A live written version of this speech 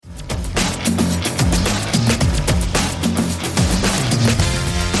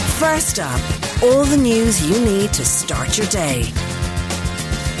First up, all the news you need to start your day.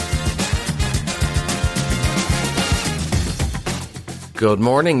 Good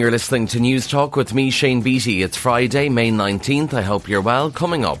morning, you're listening to News Talk with me, Shane Beattie. It's Friday, May 19th. I hope you're well.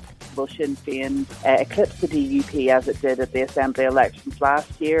 Coming up. Will Sinn Féin eclipse the DUP as it did at the Assembly elections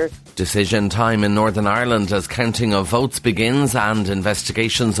last year? Decision time in Northern Ireland as counting of votes begins and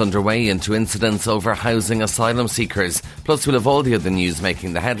investigations underway into incidents over housing asylum seekers. Plus we'll have all the other news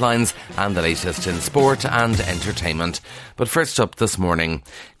making the headlines and the latest in sport and entertainment. But first up this morning,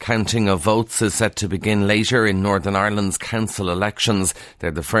 counting of votes is set to begin later in Northern Ireland's council elections.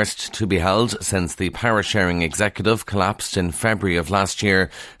 They're the first to be held since the power-sharing executive collapsed in February of last year.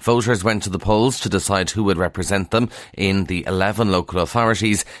 Voters went to the polls to decide who would represent them in the 11 local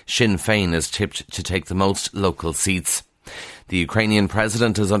authorities. Sinn Féin is tipped to take the most local seats. The Ukrainian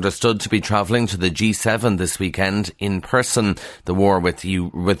president is understood to be travelling to the G7 this weekend in person. The war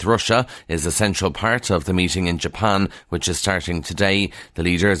with Russia is a central part of the meeting in Japan, which is starting today. The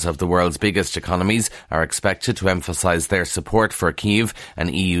leaders of the world's biggest economies are expected to emphasise their support for Kyiv.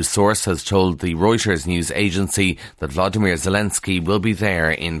 An EU source has told the Reuters news agency that Vladimir Zelensky will be there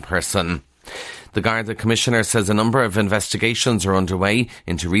in person. The Garda Commissioner says a number of investigations are underway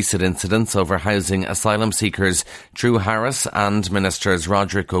into recent incidents over housing asylum seekers. Drew Harris and Ministers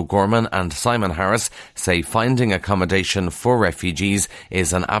Roderick O'Gorman and Simon Harris say finding accommodation for refugees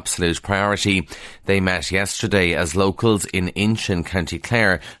is an absolute priority. They met yesterday as locals in Inch in County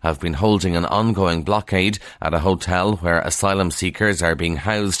Clare have been holding an ongoing blockade at a hotel where asylum seekers are being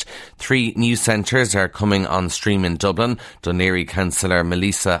housed. 3 new centres are coming on stream in Dublin. Dún Laoghaire Councillor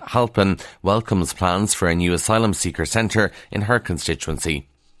Melissa Halpin welcomes plans for a new asylum seeker centre in her constituency.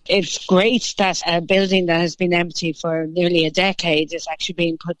 It's great that a building that has been empty for nearly a decade is actually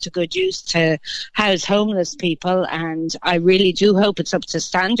being put to good use to house homeless people, and I really do hope it's up to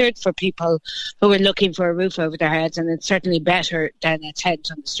standard for people who are looking for a roof over their heads, and it's certainly better than a tent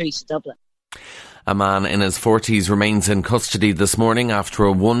on the streets of Dublin. A man in his 40s remains in custody this morning after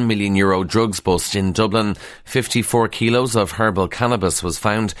a €1 million drugs bust in Dublin. 54 kilos of herbal cannabis was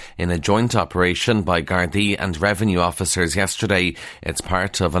found in a joint operation by Gardaí and revenue officers yesterday. It's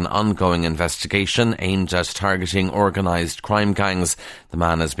part of an ongoing investigation aimed at targeting organised crime gangs. The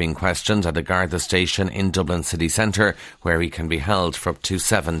man is being questioned at a Garda station in Dublin city centre, where he can be held for up to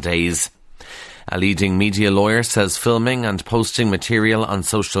 7 days. A leading media lawyer says filming and posting material on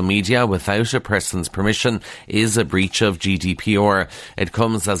social media without a person's permission is a breach of GDPR. It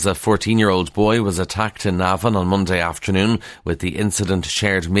comes as a 14-year-old boy was attacked in Navan on Monday afternoon, with the incident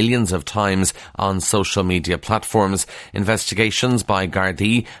shared millions of times on social media platforms. Investigations by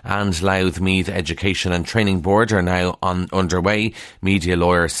Gardaí and Louth Meath Education and Training Board are now underway. Media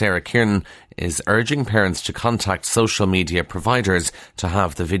lawyer Sarah Kieran is urging parents to contact social media providers to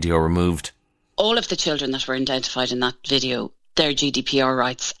have the video removed. All of the children that were identified in that video, their GDPR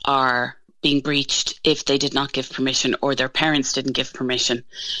rights are being breached if they did not give permission or their parents didn't give permission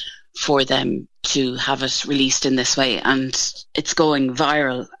for them to have it released in this way. And it's going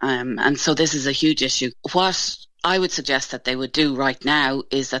viral. And so this is a huge issue. What I would suggest that they would do right now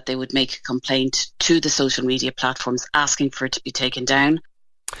is that they would make a complaint to the social media platforms asking for it to be taken down.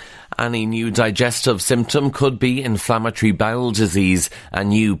 Any new digestive symptom could be inflammatory bowel disease. A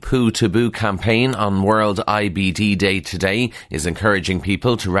new Poo Taboo campaign on World IBD Day today is encouraging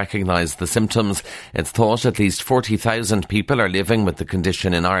people to recognise the symptoms. It's thought at least 40,000 people are living with the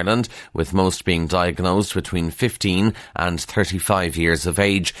condition in Ireland, with most being diagnosed between 15 and 35 years of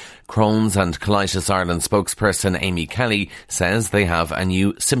age. Crohn's and Colitis Ireland spokesperson Amy Kelly says they have a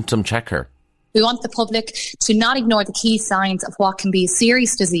new symptom checker. We want the public to not ignore the key signs of what can be a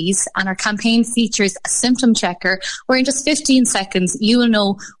serious disease, and our campaign features a symptom checker where in just 15 seconds you will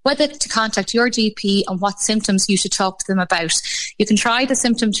know whether to contact your GP and what symptoms you should talk to them about. You can try the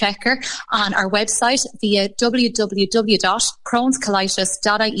symptom checker on our website via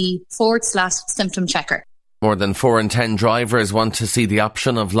www.crohnscolitis.ie/symptom checker. More than 4 in 10 drivers want to see the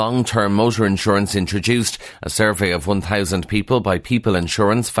option of long-term motor insurance introduced. A survey of 1,000 people by People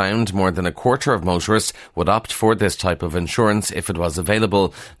Insurance found more than a quarter of motorists would opt for this type of insurance if it was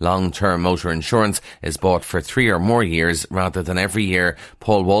available. Long-term motor insurance is bought for 3 or more years rather than every year.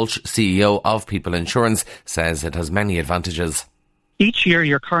 Paul Walsh, CEO of People Insurance, says it has many advantages. Each year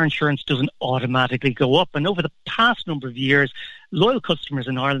your car insurance doesn't automatically go up, and over the past number of years loyal customers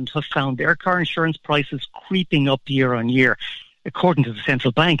in Ireland have found their car insurance prices creeping up year on year. According to the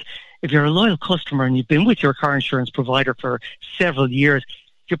central bank, if you're a loyal customer and you've been with your car insurance provider for several years,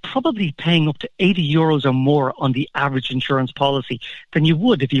 you're probably paying up to €80 or more on the average insurance policy than you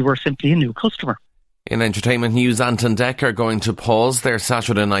would if you were simply a new customer. In entertainment news, Ant and Dec are going to pause their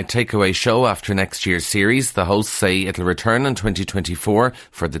Saturday night takeaway show after next year's series. The hosts say it'll return in 2024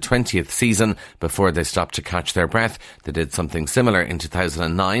 for the 20th season before they stop to catch their breath. They did something similar in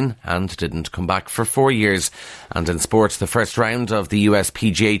 2009 and didn't come back for 4 years. And in sport, the first round of the US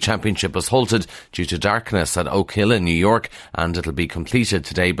PGA Championship was halted due to darkness at Oak Hill in New York, and it'll be completed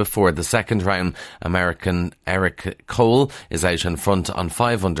today before the second round. American Eric Cole is out in front on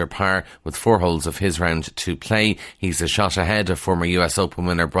 5 under par with 4 holes of his round to play. He's a shot ahead of former US Open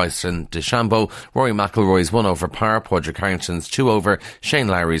winner Bryson DeChambeau. Rory McIlroy's 1 over par, Padraig Harrington's 2 over, Shane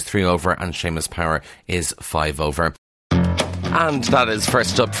Lowry's 3 over and Seamus Power is 5 over. And that is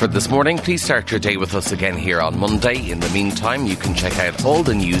first up for this morning. Please start your day with us again here on Monday. In the meantime, you can check out all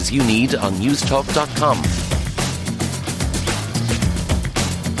the news you need on newstalk.com.